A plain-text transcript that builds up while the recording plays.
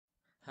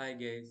Hi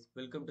guys,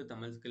 welcome to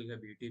Tamil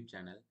ஸ்கில்ஹப் YouTube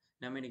channel.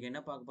 நம்ம இன்னைக்கு என்ன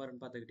பார்க்க போறோம்னு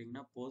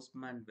பார்த்துக்கிட்டிங்கன்னா,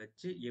 போஸ்ட்மேன்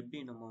வச்சு எப்படி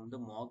நம்ம வந்து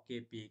மாக்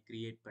ஏபிஐ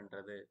கிரியேட்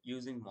பண்ணுறது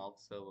யூசிங்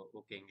மாக் சர்வர்.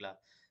 ஓகேங்களா?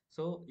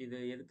 ஸோ இது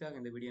எதுக்காக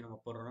இந்த வீடியோ நம்ம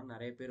போடுறோம்னா,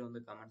 நிறைய பேர்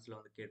வந்து கமெண்ட்ஸில்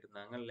வந்து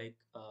கேட்டிருந்தாங்க. லைக்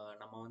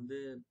நம்ம வந்து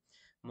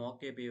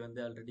மாக் ஏபிஐ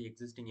வந்து ஆல்ரெடி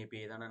எக்ஸிஸ்டிங்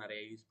ஏபிஐ தானே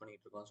நிறைய யூஸ்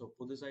பண்ணிட்டு இருக்கோம். ஸோ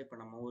புதுசாக இப்போ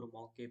நம்ம ஒரு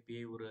மாக்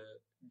ஏபிஐ ஒரு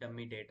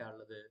டம்மி டேட்டா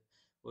அல்லது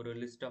ஒரு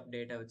லிஸ்ட் ஆஃப்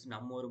டேட்டா வச்சு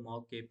நம்ம ஒரு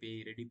மாக்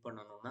ஏபிஐ ரெடி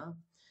பண்ணணும்னா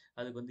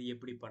அதுக்கு வந்து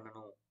எப்படி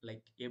பண்ணணும்,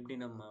 லைக் எப்படி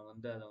நம்ம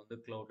வந்து அதை வந்து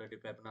க்ளவுடில்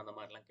டிப்ளாய் பண்ண அந்த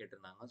மாதிரிலாம்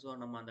கேட்டிருந்தாங்க. ஸோ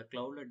நம்ம அந்த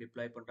க்ளவுடில்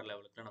டிப்ளாய் பண்ணுற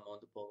லெவலுக்கு நம்ம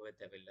வந்து போகவே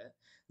தேவையில்லை.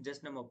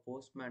 ஜஸ்ட் நம்ம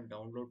போஸ்ட்மேன்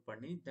டவுன்லோட்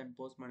பண்ணி தென்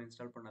போஸ்ட்மேன்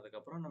இன்ஸ்டால்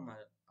பண்ணதுக்கப்புறம் நம்ம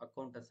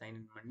அக்கௌண்ட்டை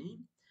சைன்இன் பண்ணி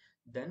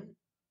தென்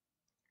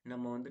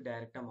நம்ம வந்து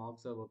டைரெக்டாக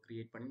மாக் சர்வர்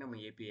கிரியேட் பண்ணி நம்ம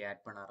ஏபிஐ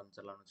ஆட் பண்ண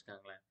ஆரம்பிச்சிடலாம்னு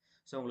வச்சுக்கோங்களேன்.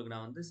 ஸோ உங்களுக்கு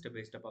நான் வந்து ஸ்டெப்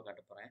பை ஸ்டெப்பாக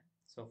காட்ட போகிறேன்.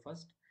 ஸோ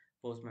ஃபர்ஸ்ட்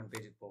போஸ்ட்மேன்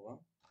பேஜுக்கு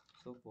போவோம்.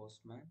 ஸோ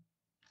போஸ்ட்மேன்,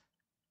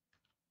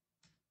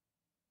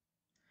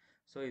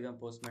 ஸோ இதுதான்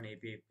போஸ்ட்மேன்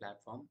ஏபிஐ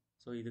பிளாட்ஃபார்ம்.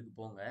 ஸோ இதுக்கு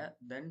போங்க.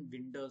 தென்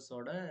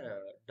விண்டோஸோட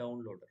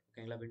டவுன்லோடர்,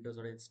 ஓகேங்களா,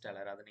 விண்டோஸோட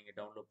இன்ஸ்டாலர் அதை நீங்கள்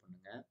டவுன்லோட்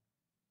பண்ணுங்கள்.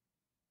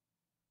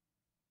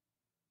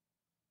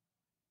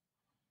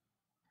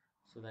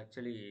 ஸோ இது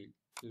ஆக்சுவலி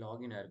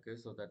லாகின்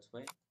இருக்குது. ஸோ தட்ஸ்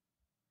வை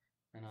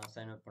நான்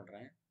சைன் அப்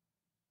பண்ணுறேன்.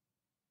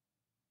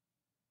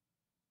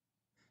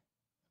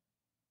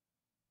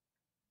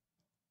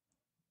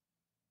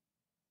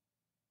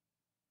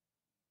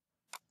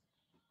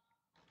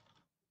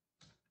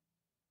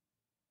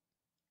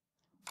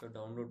 ஸோ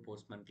டவுன்லோட்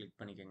போஸ்ட்மேன் கிளிக்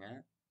பண்ணிக்கோங்க.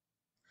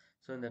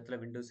 ஸோ இந்த இடத்துல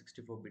விண்டோஸ்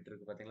 64 பிட்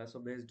இருக்குது பார்த்தீங்களா. ஸோ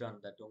பேஸ்ட் ஆன்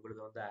தட்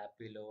உங்களுக்கு வந்து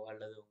ஆப்பிளோ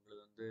அல்லது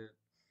உங்களுக்கு வந்து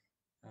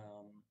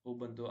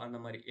உபந்து அந்த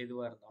மாதிரி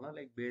எதுவாக இருந்தாலும்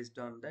லைக்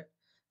பேஸ்ட் ஆன் தட்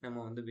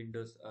நம்ம வந்து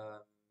விண்டோஸ்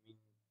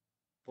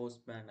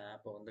போஸ்ட்மேன்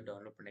ஆப்பை வந்து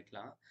டவுன்லோட்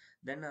பண்ணிக்கலாம்.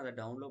 தென் அதை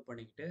டவுன்லோட்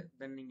பண்ணிக்கிட்டு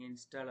தென் நீங்கள்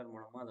இன்ஸ்டாலர்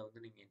மூலமாக அதை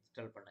வந்து நீங்கள்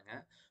இன்ஸ்டால்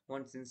பண்ணுங்கள்.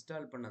 ஒன்ஸ்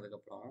இன்ஸ்டால்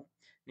பண்ணதுக்கப்புறம்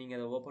நீங்கள்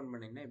அதை ஓப்பன்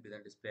பண்ணிங்கன்னா இப்படி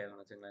தான் டிஸ்பிளே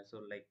ஆகணும் வச்சுங்களேன். ஸோ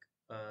லைக்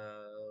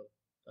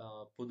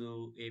புது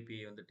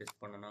ஏபிஐ வந்து டெஸ்ட்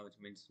பண்ணணும், which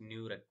means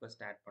new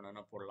request add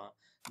பண்ணனா போடலாம்.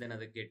 தென்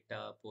அதை கெட்டா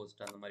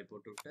போஸ்ட் அந்த மாதிரி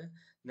போட்டுவிட்டு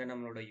தென்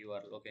நம்மளோட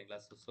யூஆர்எல், ஓகேங்களா,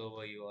 ஸோ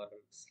சர்வர்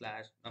யூஆர்எல்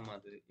ஸ்லாஷ் நம்ம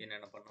அது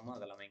என்னென்ன பண்ணணுமோ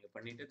அதெல்லாம் இங்கே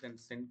பண்ணிவிட்டு தென்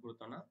சென்ட்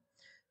கொடுத்தோன்னா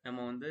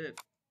நம்ம வந்து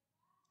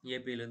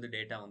ஏபிஐலேருந்து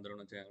டேட்டா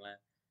வந்துடும்னு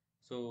வச்சுக்கோங்களேன்.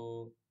 ஸோ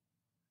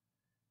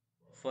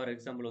ஃபார்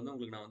எக்ஸாம்பிள் வந்து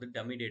உங்களுக்கு நான் வந்து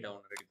டம்மி டேட்டா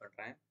ஒன்று ரெடி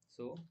பண்ணுறேன்.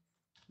 ஸோ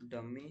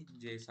டம்மி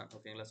ஜேசன்,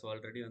 ஓகேங்களா. ஸோ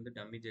ஆல்ரெடி வந்து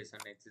டம்மி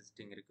ஜேசன்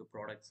எக்ஸிஸ்டிங் இருக்குது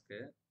ப்ராடக்ட்ஸ்க்கு.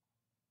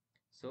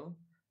 ஸோ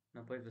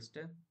நான் போய்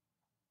ஃபஸ்ட்டு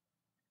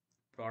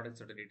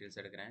ப்ராடக்ட்ஸோட டீட்டெயில்ஸ்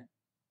எடுக்கிறேன்.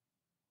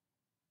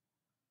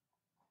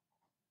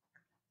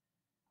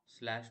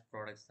 ஸ்லாஷ்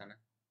ப்ராடக்ட்ஸ் தானே,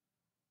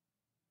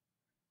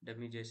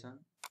 டம்மி ஜேசன்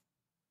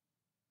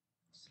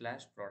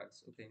ஸ்லாஷ்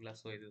ப்ராடக்ட்ஸ், ஓகேங்களா.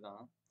 ஸோ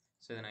இதுதான்.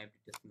 ஸோ இதை நான்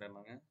எப்படி டெஸ்ட்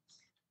பண்ணுறாங்க,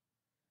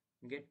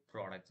 கெட்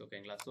ப்ராடக்ட்ஸ்,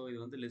 ஓகேங்களா. ஸோ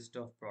இது வந்து லிஸ்ட்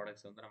ஆஃப்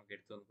ப்ராடக்ட்ஸ் வந்து நமக்கு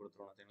எடுத்து வந்து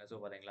கொடுத்துருவோம் வச்சுங்களா. ஸோ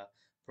பார்த்தீங்களா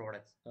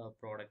products,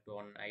 product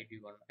 1, ID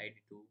 1,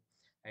 ID 2,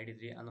 ID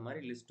 3 அந்த மாதிரி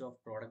லிஸ்ட் ஆஃப்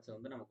ப்ராடக்ட்ஸ்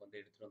வந்து நமக்கு வந்து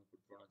எடுத்துகிட்டு வந்து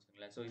கொடுத்துருவோம்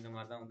வச்சுங்களேன். ஸோ இந்த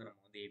மாதிரி தான் வந்து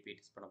நம்ம வந்து ஏபிஐ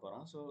டெஸ்ட் பண்ண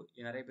போகிறோம். ஸோ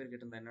நிறைய பேர்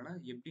கேட்டிருந்தா என்னன்னா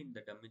எப்படி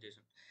இந்த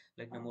டெமினேஷன்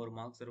லைக் நம்ம ஒரு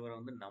மார்க் சர்வரை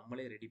வந்து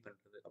நம்மளே ரெடி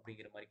பண்ணுறது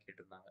அப்படிங்கிற மாதிரி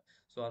கேட்டிருந்தாங்க.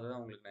 ஸோ அதை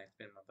தான் உங்களுக்கு நான்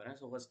எக்ஸ்பிளைன் பண்ண போகிறேன்.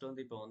 ஸோ ஃபஸ்ட்டு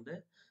வந்து இப்போ வந்து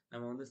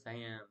நம்ம வந்து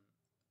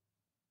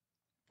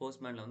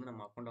போஸ்ட்மேனில் வந்து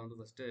நம்ம அக்கௌண்ட்டை வந்து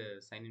ஃபஸ்ட்டு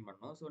சைன்இன்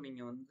பண்ணணும். ஸோ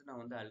நீங்கள் வந்து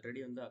நான் வந்து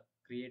ஆல்ரெடி வந்து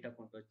க்ரியேட்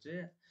அக்கௌண்ட் வச்சு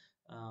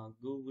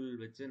கூகுள்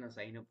வச்சு நான்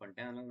சைன் அப்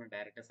பண்ணிட்டேன். அதனால் நான்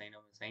டேரெக்டாக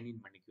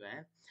சைன்இன்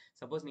பண்ணிக்குவேன்.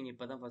 சப்போஸ் நீங்கள்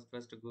இப்போ தான்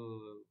ஃபஸ்ட்டு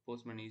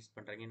போஸ்ட்மேன் யூஸ்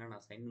பண்ணுறீங்கன்னா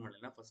நான் சைன்இன்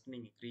பண்ணலைன்னா ஃபஸ்ட்டு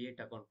நீங்கள்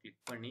க்ரியேட் அக்கௌண்ட்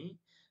கிளிக் பண்ணி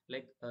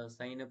like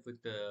sign up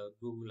with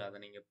Google அதை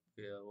நீங்கள்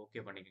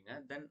ஓகே பண்ணிக்கோங்க.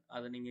 தென்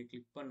அதை நீங்கள்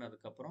கிளிக்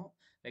பண்ணதுக்கப்புறம்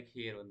லைக்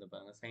ஹியர் வந்து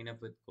பாருங்கள் சைன்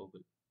அப் வித்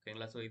கூகுள்,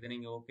 ஓகேங்களா. ஸோ இதை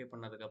நீங்கள் ஓகே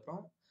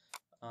பண்ணதுக்கப்புறம்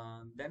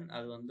தென்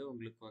அது வந்து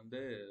உங்களுக்கு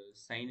வந்து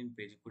சைன்இன்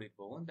பேஜ்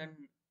கூட்டிகிட்டு போகும்.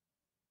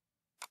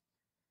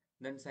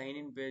 தென்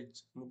சைன்இன் பேஜ்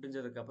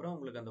முடிஞ்சதுக்கப்புறம்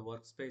உங்களுக்கு அந்த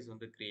ஒர்க் ஸ்பேஸ்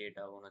வந்து கிரியேட்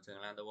ஆகும்னு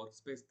வச்சுக்கோங்களேன். அந்த ஒர்க்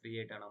ஸ்பேஸ்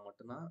கிரியேட் ஆனால்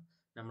மட்டும்தான்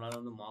நம்மளால்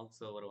வந்து மார்க்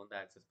சர்வரை வந்து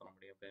ஆக்சஸ் பண்ண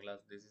முடியும், ஓகேங்களா.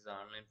 This is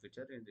online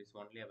feature it is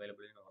only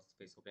available in work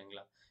space,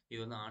 ஓகேங்களா.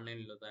 இது வந்து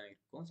ஆன்லைனில் தான்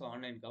இருக்கும். ஸோ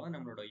ஆன்லைனுக்காக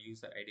நம்மளோட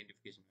யூசர்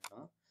ஐடென்டிஃபிகேஷன்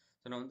வேணும்.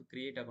 ஸோ நான் வந்து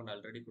கிரியேட் அக்கௌண்ட்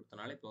ஆல்ரெடி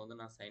கொடுத்தனால இப்போ வந்து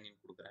நான்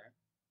சைன்இன் கொடுக்குறேன்.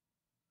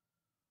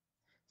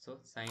 ஸோ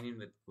சைன்இன்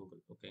வித்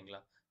கூகுள்,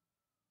 ஓகேங்களா,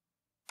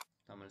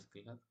 தமிழ்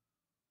ஸ்கில்ஹப்.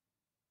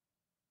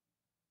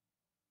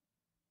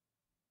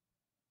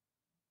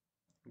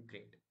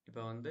 கிரேட்.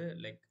 இப்போ வந்து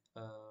லைக்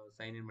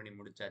சைன்இன் பண்ணி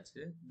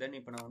முடிச்சாச்சு. தென்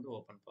இப்போ நான் வந்து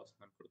ஓப்பன்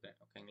பாஸ்வேர்ட் கொடுக்குறேன்,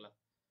 ஓகேங்களா.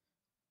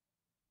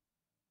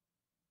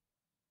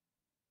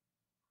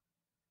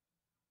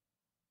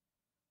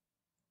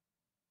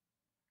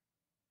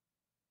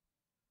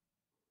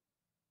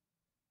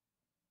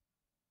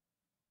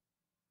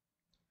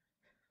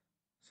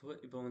 ஸோ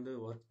இப்போ வந்து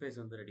ஒர்க் ஸ்பேஸ்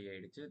வந்து ரெடி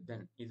ஆகிடுச்சு.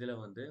 தென் இதில்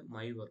வந்து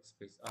my work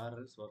space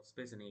ஆர்எல்ஸ் work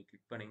space நீங்கள்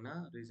கிளிக் பண்ணிங்கன்னா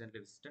ரீசெண்ட்லி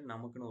விசிட்டட்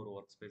நமக்குன்னு ஒரு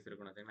ஒர்க் ஸ்பேஸ்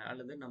இருக்குன்னு வச்சுக்கோங்க.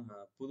 அல்லது நம்ம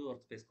புது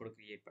ஒர்க் ஸ்பேஸ் கூட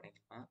க்ரியேட்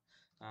பண்ணிக்கலாம்.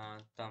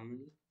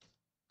 தமிழ்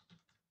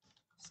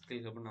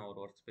ஸ்கில் ஹப்னு நான்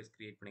ஒரு ஒர்க் ஸ்பேஸ்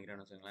க்ரியேட்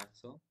பண்ணிக்கிறேன்னு வச்சுக்கோங்களேன்.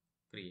 So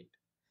create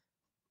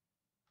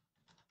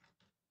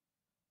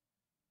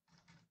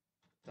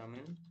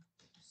Tamil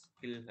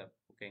skill hub,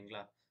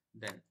 ஓகேங்களா.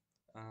 தென்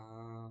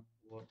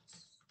work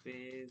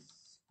space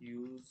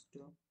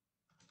used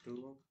to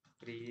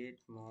create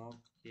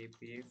mock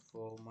API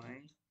for my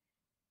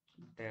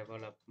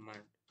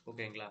development,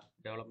 ஓகேங்களா.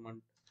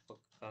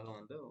 டெவலப்மெண்ட்க்காக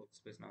வந்து ஒர்க்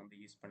ஸ்பேஸ் நான் வந்து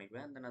யூஸ்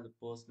பண்ணிக்குவேன். தென் அது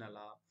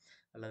பர்சனலா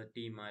அல்லது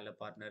டீமா இல்லை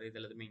பார்ட்னர் இது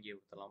எல்லாத்தையுமே இங்கே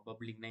கொடுத்துடலாம்.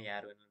 பப்ளிக்னா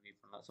யார் வேணும்னு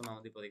யூஸ் பண்ணலாம். ஸோ நான்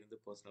வந்து இப்போதைக்கு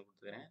வந்து பர்சனல்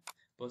கொடுத்துக்கிறேன்.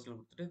 பர்சனல்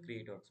கொடுத்துட்டு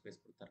கிரியேட் ஒர்க்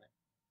ஸ்பேஸ் கொடுத்துட்றேன்.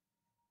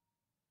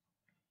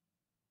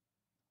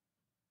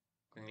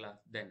 ஓகேங்களா.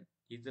 தென்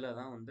இதில்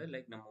தான் வந்து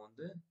லைக் நம்ம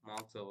வந்து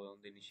மார்க் சர்வர்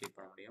வந்து இனிஷியேட்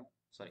பண்ண முடியும்.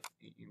 சாரி,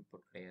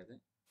 இன்புட் கிடையாது.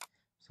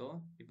 ஸோ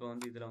இப்போ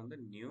வந்து இதில் வந்து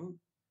நியூ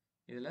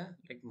இதில்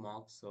லைக்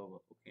மார்க்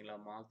சர்வர். ஓகேங்களா.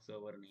 மார்க்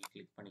சர்வர் நீங்கள்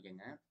கிளிக்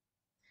பண்ணிக்கோங்க.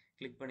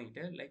 கிளிக்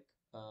பண்ணிக்கிட்டு லைக்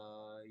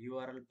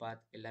யூஆர்எல்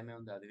பாத் எல்லாமே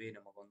வந்து அதுவே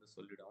நமக்கு வந்து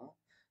சொல்லிடும்.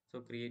 ஸோ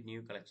கிரியேட் நியூ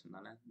கலெக்ஷன்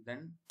தானே.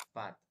 தென்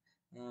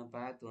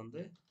பாத்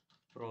வந்து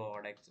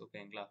ப்ராடக்ட்ஸ்.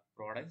 ஓகேங்களா.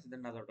 ப்ராடக்ட்ஸ்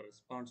தென் அதோட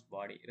ரெஸ்பான்ஸ்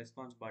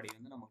பாடி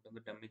வந்து நமக்கு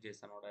வந்து டம்மி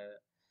ஜேசனோட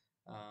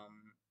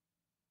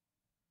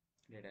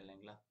டேட்டா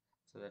இல்லைங்களா.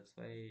 So that's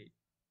why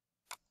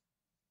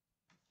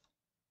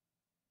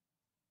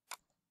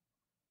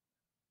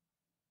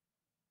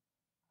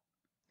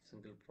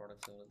single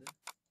products வருது.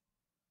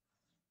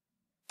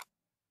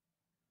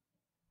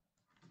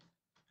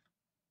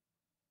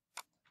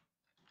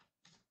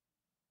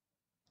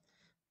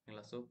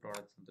 ஓகேங்களா. ஸோ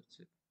ப்ராடக்ட்ஸ்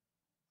வந்துருச்சு.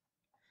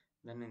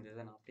 தென் இந்த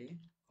இதை நான் அப்படியே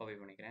காப்பி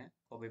பண்ணிக்கிறேன்.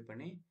 காப்பி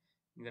பண்ணி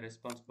இங்கே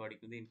ரெஸ்பான்ஸ்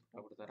பாடிக்கு வந்து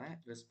இன்புட்டாக கொடுத்துட்றேன்.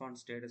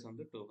 ரெஸ்பான்ஸ் ஸ்டேட்டஸ்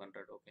வந்து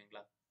 200.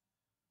 ஓகேங்களா.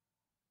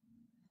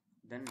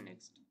 தென்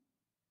நெக்ஸ்ட்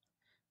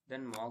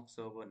தென் மார்க்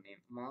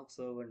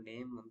சர்வர்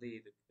நேம் வந்து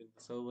இதுக்கு இந்த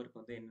சர்வருக்கு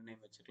வந்து என்ன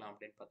நேம் வச்சுக்கலாம்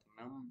அப்படின்னு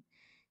பார்த்தீங்கன்னா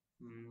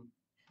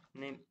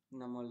நேம்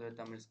நம்மள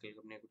தமிழ் ஸ்கில்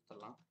கம்பெனியை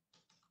கொடுத்துடலாம்.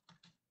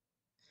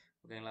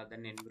 ஓகேங்களா.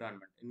 தென்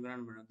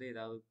என்விரான்மெண்ட் வந்து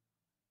ஏதாவது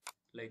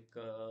like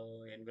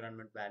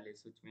environment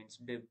values which means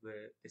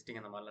testing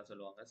அந்த மாதிரிலாம்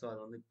சொல்லுவாங்க. ஸோ அது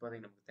வந்து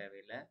இப்போதைக்கு நமக்கு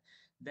தேவையில்லை.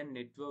 தென்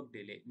நெட்ஒர்க்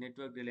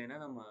டிலேனா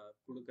நம்ம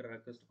கொடுக்குற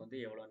ரெக்வஸ்ட்டுக்கு வந்து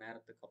எவ்வளோ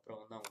நேரத்துக்கு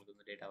அப்புறம் வந்து அவங்களுக்கு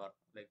வந்து டேட்டா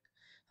வரும். Like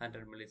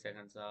 100 milli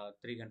செகண்ட்ஸா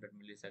 300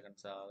 milli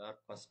செகண்ட்ஸா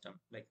R custom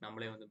like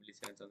நம்மளே வந்து மில்லி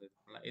செகண்ட்ஸ் வந்து இது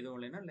பண்ணலாம். எதுவும்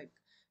இல்லைன்னா லைக்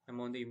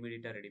நம்ம வந்து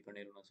இம்மீடியட்டாக ரெடி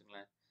பண்ணிடணும்னு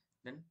வச்சுங்களேன்.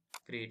 தென்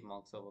கிரியேட்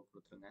மார்க் சர்வர்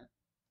கொடுத்துருங்க.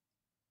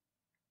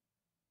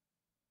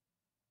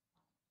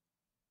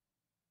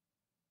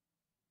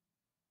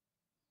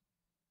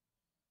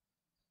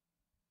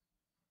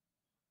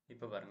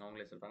 இப்போ பாருங்க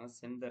அவங்களே சொல்றாங்க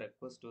send the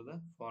request to the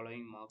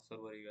following mark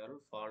server URL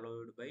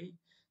followed by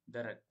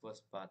the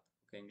request path.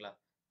 ஓகேங்களா.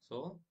 ஸோ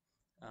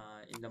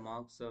இந்த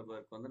மார்க்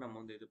சர்வருக்கு வந்து நம்ம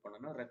வந்து இது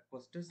பண்ணோம்னா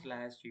ரெக்வஸ்ட்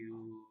ஸ்லாஷ்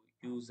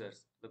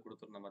யூசர்ஸ் இது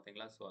கொடுத்துருந்தோம்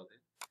பார்த்தீங்களா. ஸோ அது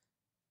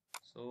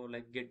so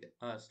like get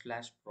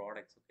slash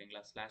products.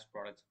 ஓகேங்களா. ஸ்லாஷ்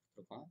ப்ராடக்ட்ஸ்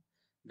கொடுத்துருக்கோம்.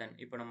 தென்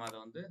இப்போ நம்ம அதை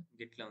வந்து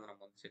கெட்டில் வந்து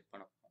நம்ம வந்து செக்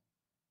பண்ண போகிறோம்.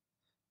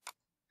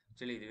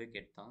 ஆக்சுவலி இதுவே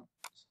கெட் தான்.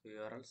 So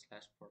URL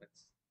slash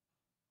products.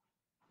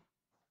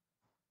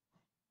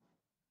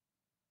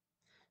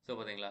 So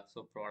பார்த்தீங்களா. ஸோ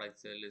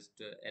ப்ராடக்ட்ஸு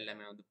லிஸ்ட்டு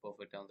எல்லாமே வந்து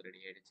பர்ஃபெக்டாக வந்து ரெடி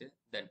ஆகிடுச்சு.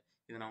 தென்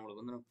இதை நான்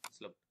உங்களுக்கு வந்து நான்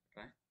ஃபுல்ஸில்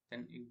போட்டுறேன்.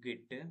 தென்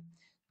கெட்டு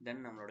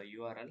தென் நம்மளோட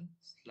யூஆர்எல்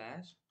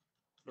ஸ்லாஷ்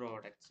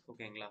ப்ராடக்ட்ஸ்.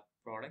 ஓகேங்களா.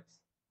 Products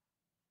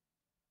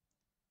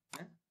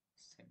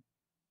same.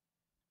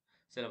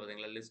 சில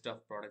பார்த்தீங்களா லிஸ்ட்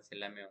ஆஃப் ப்ராடக்ட்ஸ்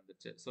எல்லாமே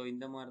வந்துச்சு. ஸோ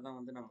இந்த மாதிரி தான்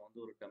வந்து நம்ம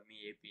வந்து ஒரு டம்மி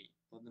ஏபி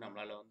வந்து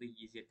நம்மளால் வந்து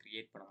ஈஸியாக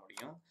க்ரியேட் பண்ண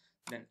முடியும்.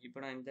 தென் இப்போ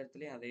நான் இந்த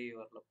இடத்துலையே அதே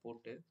யூஆர்எல்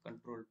போட்டு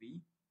Ctrl+V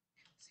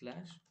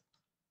ஸ்லாஷ்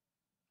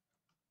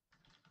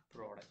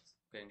ப்ராடக்ட்ஸ்.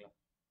 ஓகேங்களா.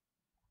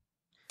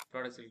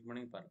 ப்ராடக்ட் செலக்ட்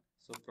பண்ணி பாருங்கள்.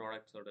 ஸோ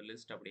ப்ராடக்ட்ஸோட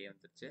லிஸ்ட் அப்படியே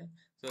வந்துருச்சு.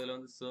 ஸோ இதில்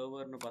வந்து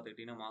சர்வர்னு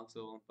பார்த்துக்கிட்டிங்கன்னா மார்க்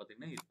சர்வர்னு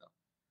பார்த்தீங்கன்னா இதுதான்.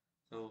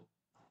 So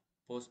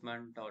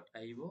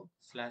postman.io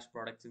slash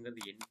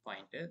ப்ராடக்ட்ஸுங்கிறது end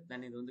point.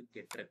 தென் இது வந்து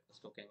கெட்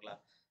ரெக்வஸ்ட். ஓகேங்களா.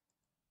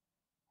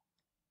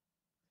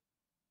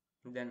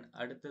 தென்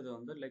அடுத்தது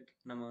வந்து லைக்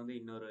நம்ம வந்து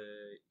இன்னொரு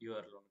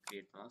யூஆர்எல் ஒன்று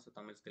கிரியேட் பண்ணலாம். ஸோ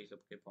தமிழ் ஸ்கில்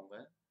ஹப்கே போங்க.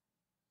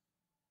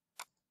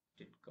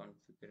 git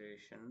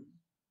configuration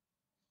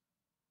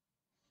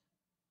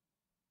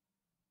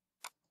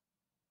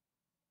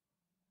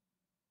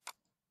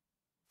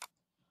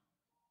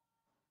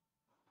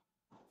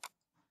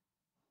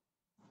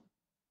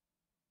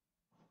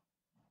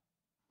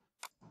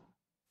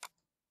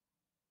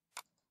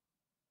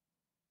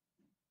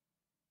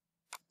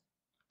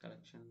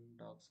collection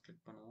docs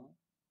click பண்ணுவோம்.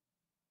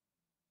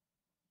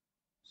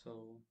 So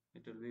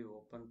it will be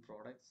open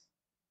products.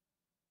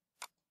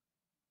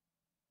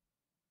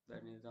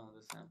 தென் இதுதான்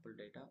வந்து சாம்பிள்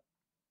டேட்டா.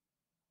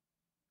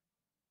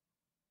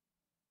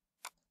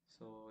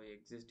 ஸோ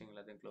எக்ஸிஸ்டிங்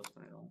எல்லாத்தையும் க்ளோஸ்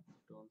பண்ணிடுவோம்.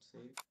 Don't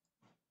save.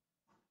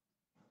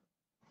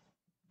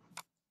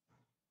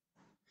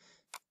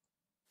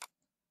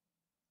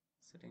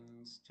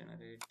 settings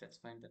generate, that's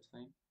fine.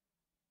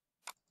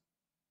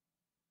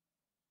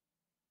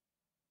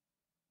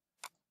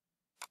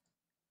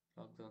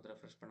 Lock வந்து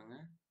ரெஃப்ரெஷ் பண்ணுங்க.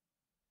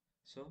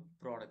 So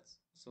products.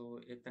 ஸோ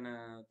எத்தனை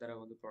தடவை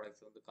வந்து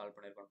ப்ராடக்ட்ஸ் வந்து கால்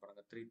பண்ணியிருக்கோம்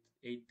பாருங்கள்.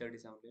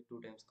 837 2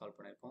 டைம்ஸ் கால்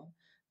பண்ணியிருக்கோம்.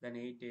 தென்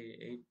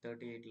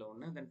 838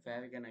 ஒன்று. தென்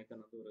ஃபேவிகன்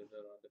ஐக்கன் வந்து ஒரு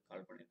இதை வந்து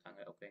கால்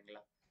பண்ணியிருக்காங்க.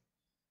 ஓகேங்களா.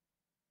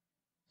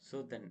 ஸோ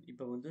தென்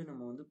இப்போ வந்து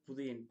நம்ம வந்து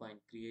புது எண்ட்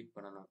பாயிண்ட் க்ரியேட்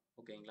பண்ணணும்.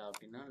 ஓகேங்களா.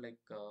 அப்படின்னா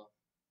like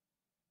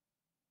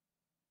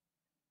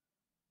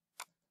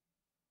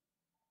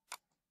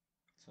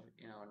sorry,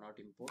 not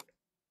import,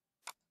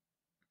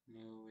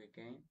 new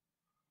again.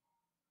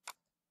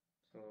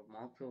 So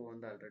mark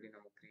வந்து ஆல்ரெடி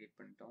நம்ம கிரியேட்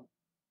பண்ணிட்டோம்.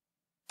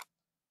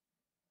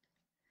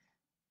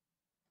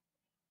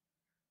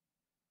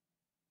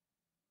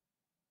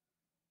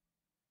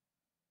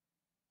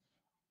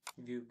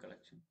 view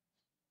collection.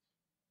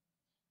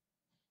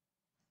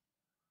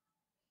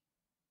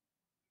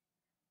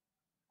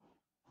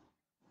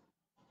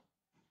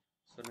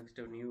 So next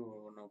new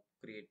ஒன்று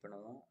create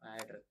பண்ணுவோம்.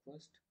 add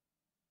request.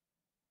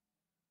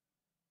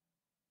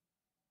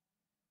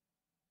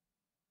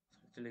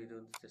 Actually இது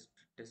வந்து just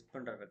test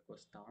பண்ற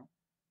request தான்.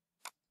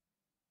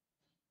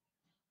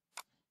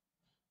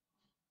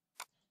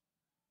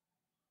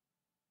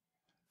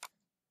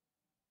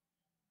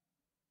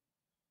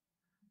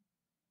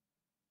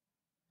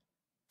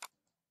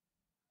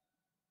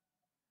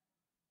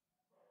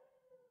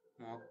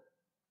 mock.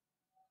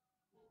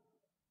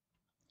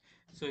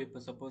 ஸோ இப்போ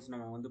சப்போஸ்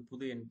நம்ம வந்து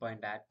புது எண்ட்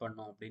பாயிண்ட் ஆட்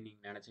பண்ணோம் அப்படின்னு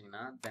நீங்கள்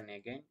நினச்சிங்கன்னா then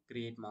again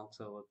create mark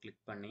server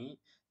click பண்ணி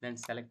தென்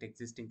செலக்ட்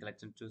எக்ஸிஸ்டிங்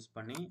கலெக்ஷன் சூஸ்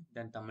பண்ணி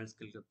தென் தமிழ்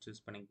ஸ்கில் ஹப்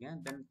சூஸ் பண்ணிக்கங்க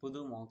தென்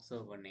புது மார்க்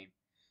சர்வர் நேம்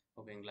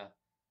ஓகேங்களா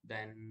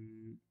தென்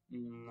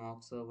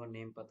மார்க் சர்வர்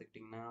நேம்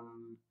பார்த்துக்கிட்டிங்கன்னா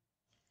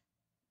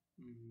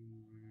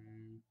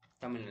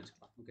தமிழ்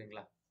வச்சுக்கலாம்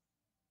ஓகேங்களா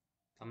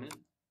தமிழ்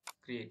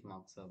கிரியேட்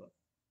மார்க் சர்வர்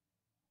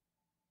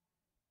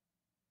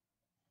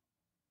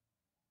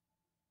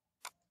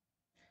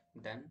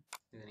தென்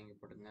இதை நீங்கள்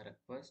போட்டுங்க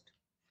ரெக்வஸ்ட்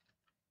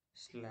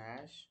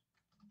ஸ்லாஷ்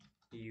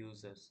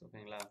users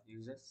ஓகேங்களா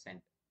users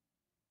sent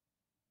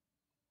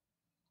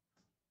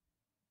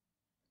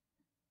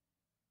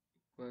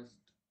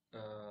request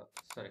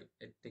sorry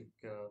I think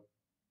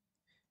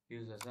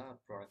users are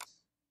products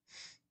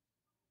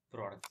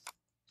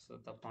so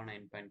தப்பான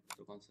endpoint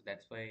கொடுத்துருக்கோம் so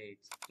that's why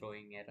it's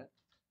throwing error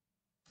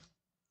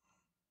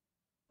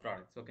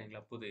products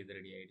ஓகேங்களா புது இது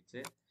ரெடி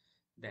ஆயிடுச்சு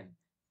then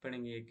இப்போ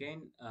நீங்கள் again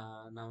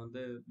நான்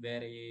வந்து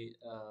வேற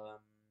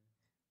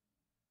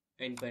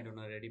எண்ட் பாயிண்ட்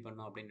ஒன்று ரெடி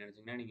பண்ணோம் அப்படின்னு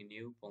நினச்சிங்கன்னா நீங்கள்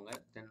நியூ போங்க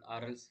தென்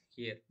ஆர்எல்ஸ்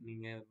ஹியர்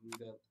நீங்கள்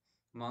இந்த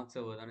மார்க்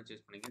சர்வர் தானே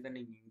சூஸ் பண்ணிங்க தென்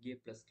நீங்கள் இங்கேயே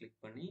ப்ளஸ் கிளிக்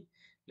பண்ணி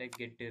லைக்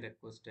கெட்டு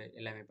ரெக்வஸ்ட்டு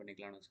எல்லாமே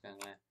பண்ணிக்கலாம்னு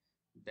வச்சுக்கோங்களேன்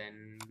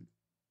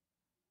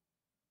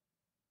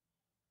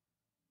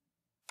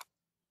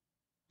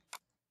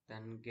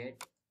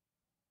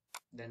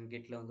தென்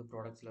கெட்டில் வந்து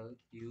ப்ராடக்ட்ஸில்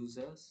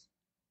யூசர்ஸ்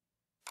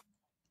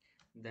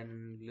தென்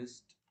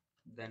லிஸ்ட்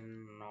தென்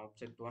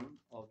ஆப்ஜெக்ட் 1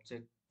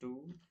 ஆப்ஜெக்ட் 2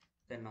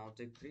 தென்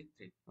ஆப்ஜெக்ட்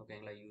 3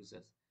 ஓகேங்களா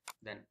யூசர்ஸ்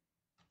தென்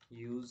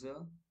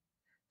யூசர்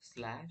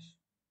ஸ்லாஷ்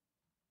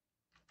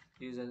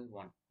user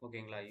 1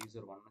 ஓகேங்களா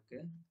user 1க்கு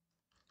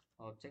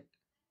object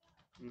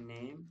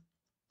name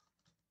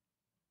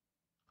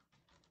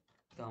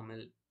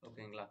தமிழ்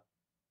ஓகேங்களா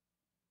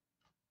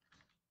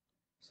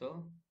so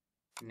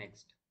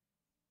next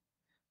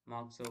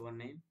mark server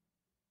name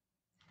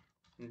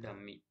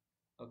dummy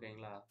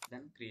ஓகேங்களா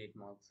then create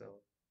mark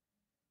server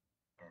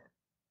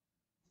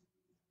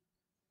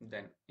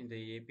then இந்த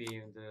API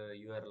வந்து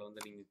URL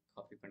வந்து நீங்க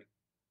காப்பி பண்ணி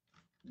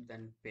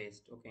then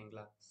paste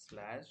ஓகேங்களா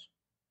slash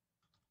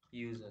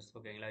users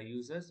ஓகேங்களா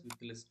users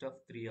with list of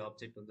 3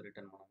 object வந்து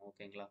return பண்ணணும்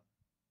ஓகேங்களா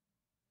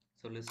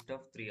so list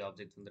of 3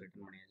 objects வந்து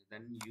return பண்ணியாச்சு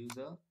then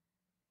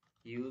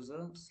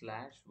user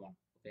slash 1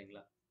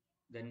 ஓகேங்களா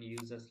then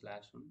user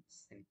slash 1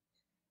 send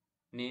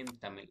name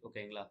Tamil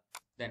ஓகேங்களா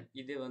then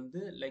இது வந்து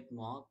லைக்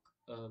மார்க்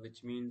which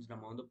means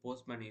நம்ம வந்து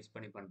போஸ்ட்மேன் யூஸ்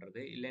பண்ணி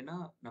பண்ணுறது இல்லைன்னா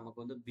நமக்கு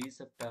வந்து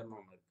பீசெப்டர்னு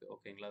ஒன்று இருக்குது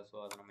ஓகேங்களா ஸோ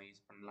அதை நம்ம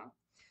யூஸ் பண்ணலாம்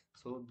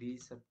ஸோ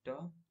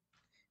பீசெப்டர்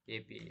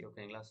ஏபிஐ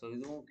ஓகேங்களா ஸோ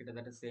இதுவும்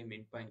கிட்டத்தட்ட சேம்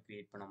எண்ட் பாயிண்ட்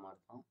கிரியேட் பண்ண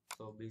மாதிரி தான்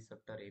ஸோ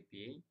பீசெப்டர்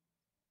ஏபிஐ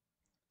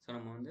ஸோ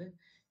நம்ம வந்து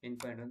எண்ட்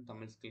பாயிண்ட் வந்து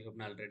தமிழ் ஸ்கில்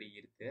ஹப்னு ஆல்ரெடி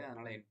இருக்குது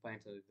அதனால் எண்ட்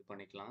பாயிண்ட்ஸ் இது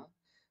பண்ணிக்கலாம்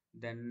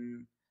தென்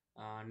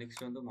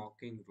நெக்ஸ்ட் வந்து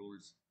மார்க்கிங்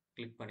ரூல்ஸ்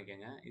கிளிக்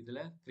பண்ணிக்கோங்க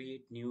இதில்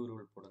க்ரியேட் நியூ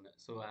ரூல் போடுங்க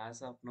so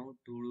as of no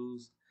to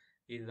two's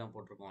இதுதான்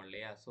போட்டிருக்கோம்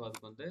இல்லையா ஸோ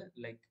அதுக்கு வந்து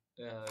like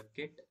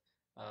get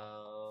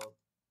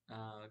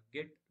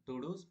get to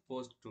two's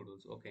post to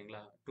two's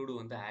ஓகேங்களா டு டூ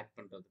வந்து ஆட்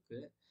பண்ணுறதுக்கு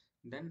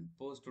தென்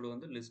போஸ்ட் டு டூ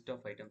வந்து லிஸ்ட்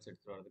ஆஃப் ஐட்டம்ஸ்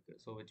எடுத்துகிட்டு வரதுக்கு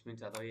ஸோ விச்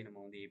மீன்ஸ் அதாவே நம்ம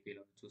வந்து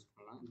ஏபிஐயில் வந்து சூஸ்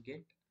பண்ணலாம்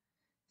கெட்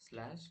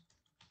ஸ்லாஷ்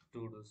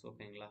டு டூஸ்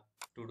ஓகேங்களா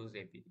டு டூஸ்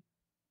ஏபி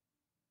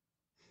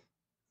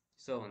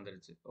ஸோ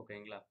வந்துருச்சு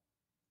ஓகேங்களா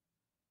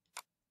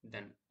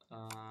தென்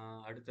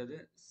அடுத்தது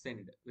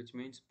send which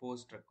means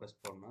post request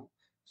போடணும்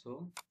so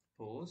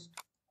post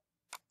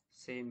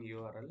same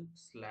URL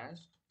slash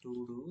to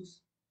do's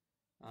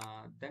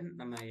தென்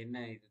நம்ம என்ன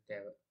இது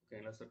தேவை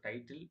ஓகேங்களா ஸோ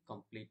டைட்டில்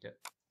completed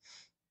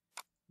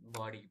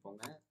பாடிக்கு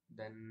போங்க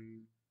தென்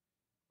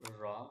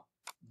raw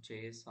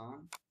json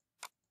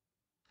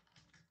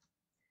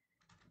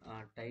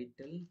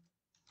title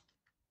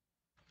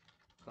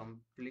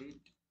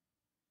complete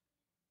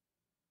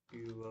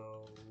your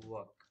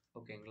work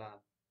ஓகேங்களா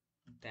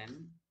then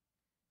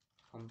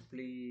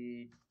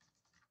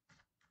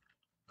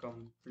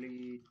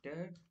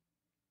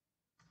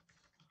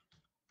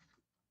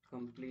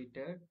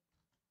completed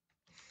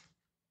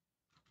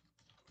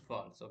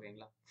false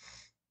ஓகேங்களா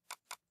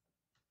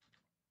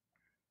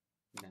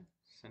then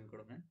send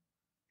கொடுங்க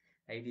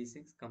id6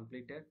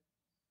 completed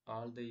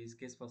all the use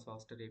case for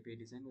faster API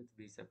design with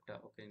Beeceptor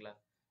ஓகேங்களா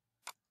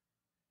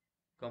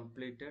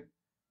completed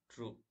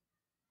true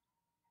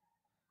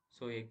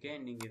ஸோ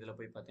again நீங்கள் இதில்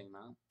போய்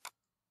பார்த்தீங்கன்னா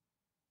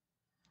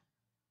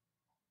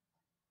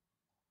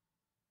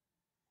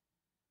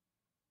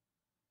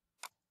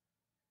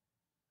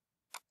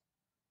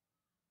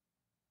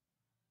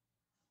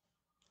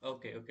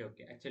ஓகே.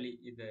 ஆக்சுவலி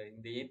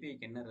இந்த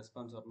ஏபிஐக்கு என்ன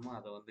ரெஸ்பான்ஸ் வரணுமோ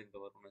அதை வந்து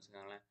இங்கே வரும்னு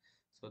வச்சுக்கோங்களேன்.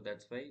 So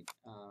that's why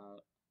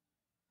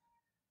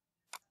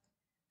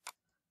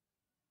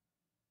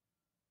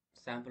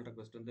sample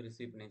request வந்து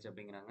ரிசீவ் பண்ணிச்சு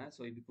அப்படிங்கிறாங்க.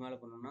 ஸோ இதுக்கு மேலே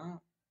பண்ணணும்னா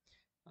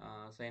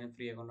sign up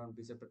free account on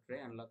Beeceptor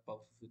unlock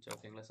powerful future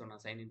ஓகேங்களா. ஸோ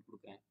நான் சைன் இன்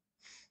கொடுக்குறேன்.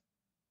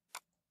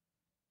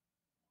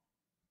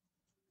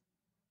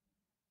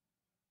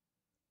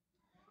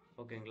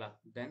 ஓகேங்களா.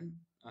 தென்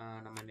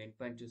நம்ம இந்த எண்ட்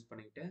பாயிண்ட் சூஸ்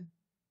பண்ணிக்கிட்டு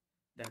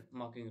தென்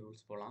மார்க்கிங்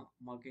ரூல்ஸ் போகலாம்.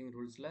 மார்க்கிங்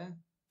ரூல்ஸில்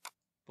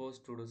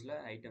போஸ்ட் டு டூஸில்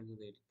ஐட்டம்ஸ்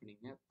வந்து எடிட்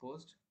பண்ணிங்க.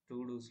 Post to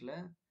டூஸில்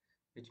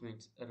which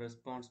means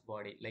response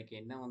body like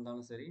என்ன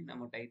வந்தாலும் சரி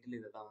நம்ம டைட்டில்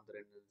இதை தான் வந்து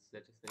ரெண்டு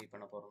சரி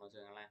பண்ண போகிறோம்னு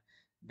வச்சுக்கோங்களேன்.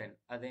 தென்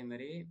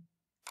அதேமாரி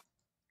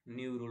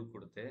நியூ ரூல்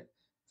கொடுத்து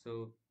so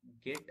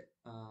get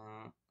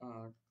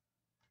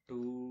to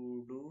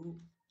two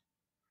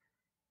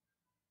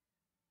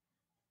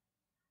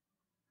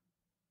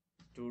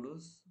to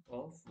two's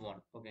of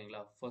one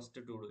ஓகேங்களா. ஃபர்ஸ்ட்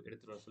டு டூ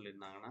எடுத்துகிட்டு வர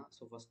சொல்லியிருந்தாங்கன்னா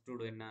ஸோ ஃபர்ஸ்ட் டு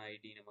டூ என்ன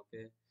ஐடி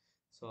நமக்கு,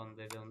 ஸோ அந்த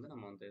இதை வந்து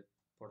நம்ம வந்து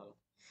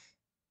போடலாம்.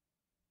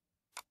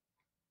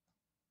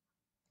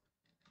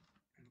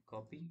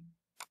 காப்பி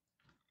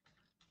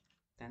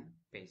தென்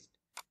பேஸ்ட்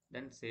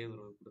தென் சேவ்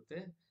ரூல் கொடுத்து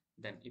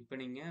தென் இப்போ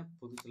நீங்கள்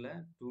புதுசில்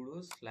டு டூ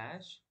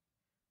ஸ்லாஷ்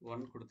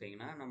ஒன்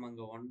கொடுத்தீங்கன்னா நம்ம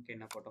அங்கே ஒன்க்கு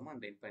என்ன போட்டோமோ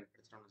அந்த எண்ட் பாயிண்ட்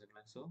கிடச்சிடோம்னு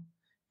வச்சுக்கலாம். So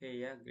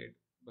yeah great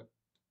but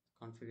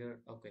configure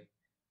okay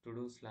to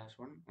two slash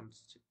one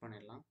once check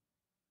பண்ணிடலாம்.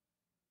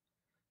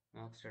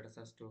 Mark status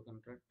as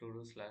 200 to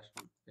two slash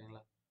one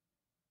ஓகேங்களா.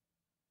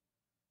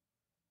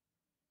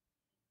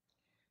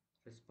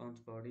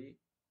 ரெஸ்பான்ஸ் பாடி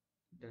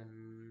தென்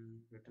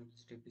return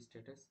HTTP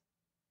status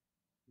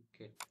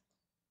get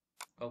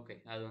okay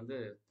அது வந்து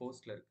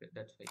போஸ்ட்டில் இருக்குது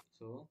that's why.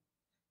 So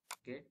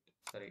get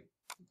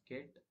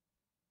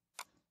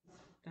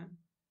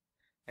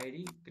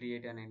ID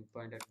create an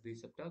endpoint at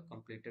Beeceptor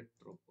completed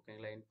true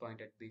ஓகேங்களா. endpoint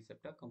at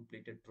Beeceptor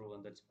completed true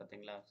வந்துருச்சு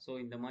பார்த்தீங்களா. So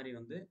இந்த மாதிரி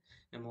வந்து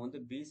நம்ம வந்து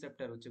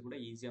Beeceptor வச்சு கூட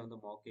ஈஸியாக வந்து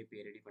மாக்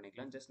ஏபிஐ ரெடி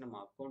பண்ணிக்கலாம். ஜஸ்ட் நம்ம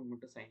அக்கௌண்ட்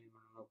மட்டும் சைன் இன்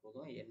பண்ணணும்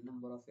போதும் n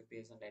number of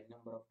APIs and n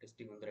number of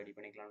testing வந்து ரெடி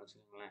பண்ணிக்கலாம்னு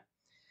வச்சுக்கோங்களேன்.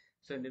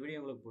 ஸோ இந்த வீடியோ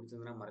உங்களுக்கு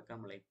பிடிச்சிருந்தனா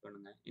மறக்காமல் லைக்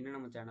பண்ணுங்கள். இன்னும்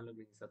நம்ம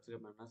சேனலுக்கு நீங்கள்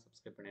சப்ஸ்கிரைப் பண்ணால்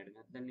சப்ஸ்கிரைப்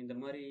பண்ணிவிடுங்க. தென் இந்த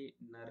மாதிரி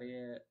நிறைய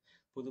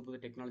புது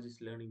டெக்னாலஜிஸ்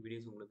லேர்னிங்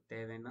வீடியோஸ் உங்களுக்கு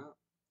தேவைன்னா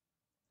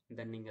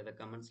தென் நீங்கள் அதை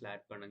கமெண்ட்ஸில்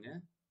ஆட் பண்ணுங்கள்.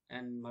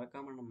 அண்ட்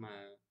மறக்காமல் நம்ம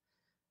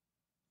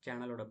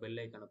சேனலோட பெல்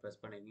ஐக்கானை ப்ரெஸ்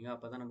பண்ணிருங்க.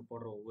 அப்போ தான் நம்ம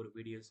போடுற ஒவ்வொரு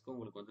வீடியோஸ்க்கும்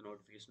உங்களுக்கு வந்து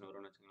நோட்டிஃபிகேஷன்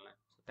வரும்னு வச்சுக்கோங்களேன்.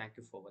 ஸோ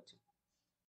தேங்க்யூ ஃபார் வாட்சிங்.